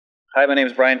Hi, my name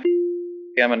is Brian.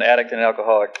 I'm an addict and an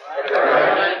alcoholic.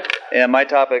 And my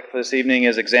topic for this evening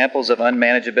is examples of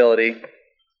unmanageability.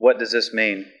 What does this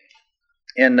mean?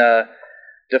 In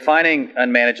defining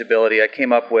unmanageability, I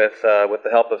came up with the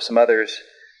help of some others.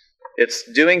 It's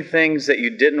doing things that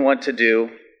you didn't want to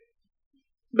do,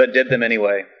 but did them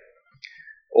anyway.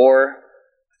 Or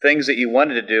things that you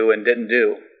wanted to do and didn't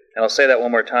do. And I'll say that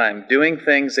one more time. Doing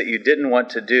things that you didn't want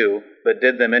to do, but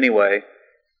did them anyway.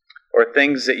 Or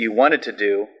things that you wanted to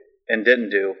do and didn't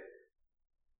do.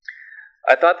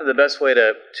 I thought that the best way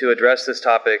to address this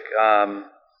topic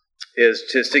is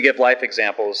just to give life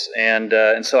examples.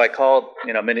 And so I called,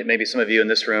 maybe some of you in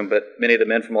this room, but many of the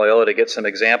men from Loyola to get some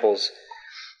examples.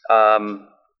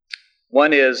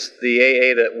 One is the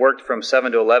AA that worked from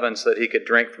 7 to 11 so that he could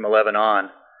drink from 11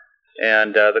 on.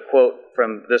 And the quote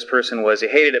from this person was, he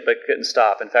hated it but couldn't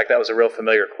stop. In fact, that was a real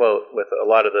familiar quote with a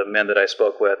lot of the men that I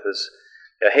spoke with, is,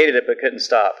 I hated it but couldn't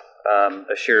stop.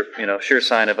 A sure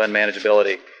sign of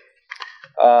unmanageability.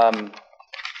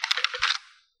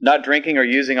 Not drinking or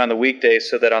using on the weekdays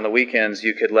so that on the weekends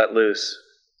you could let loose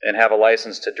and have a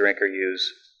license to drink or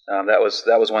use. That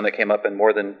was one that came up in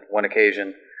more than one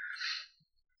occasion.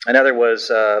 Another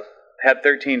was had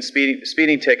 13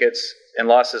 speeding tickets and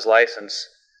lost his license.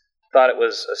 Thought it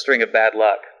was a string of bad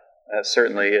luck. That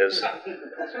certainly is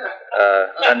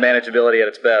unmanageability at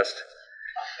its best.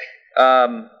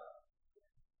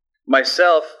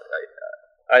 Myself,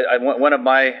 one of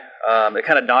my, it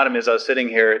kind of dawned on me as I was sitting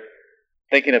here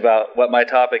thinking about what my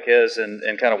topic is and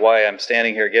kind of why I'm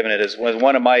standing here giving it, is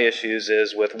one of my issues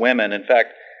is with women. In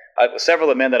fact, several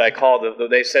of the men that I called,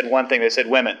 they said one thing, they said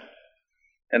women.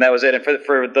 And that was it. And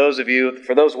for those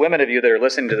women of you that are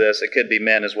listening to this, it could be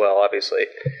men as well, obviously.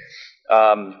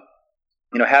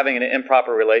 Having an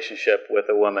improper relationship with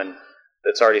a woman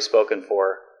that's already spoken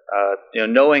for,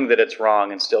 knowing that it's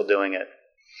wrong and still doing it.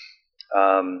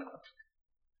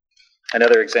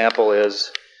 Another example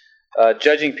is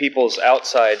judging people's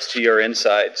outsides to your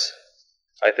insides.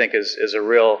 I think is a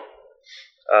real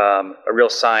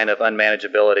sign of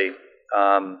unmanageability.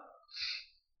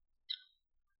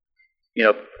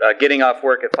 Getting off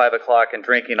work at 5 o'clock and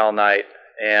drinking all night,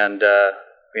 and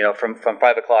from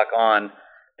 5 o'clock on,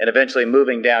 and eventually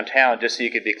moving downtown just so you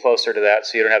could be closer to that,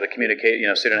 so you don't have the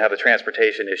so you don't have a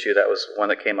transportation issue. That was one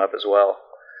that came up as well.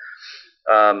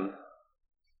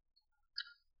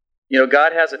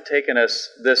 God hasn't taken us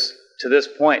to this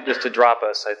point just to drop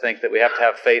us. I think that we have to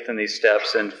have faith in these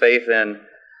steps and faith in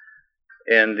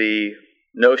the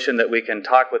notion that we can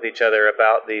talk with each other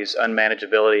about these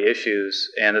unmanageability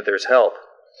issues and that there's help.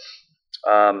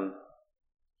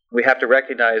 We have to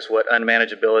recognize what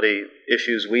unmanageability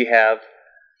issues we have,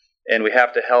 and we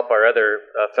have to help our other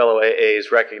fellow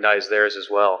AAs recognize theirs as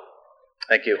well.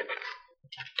 Thank you.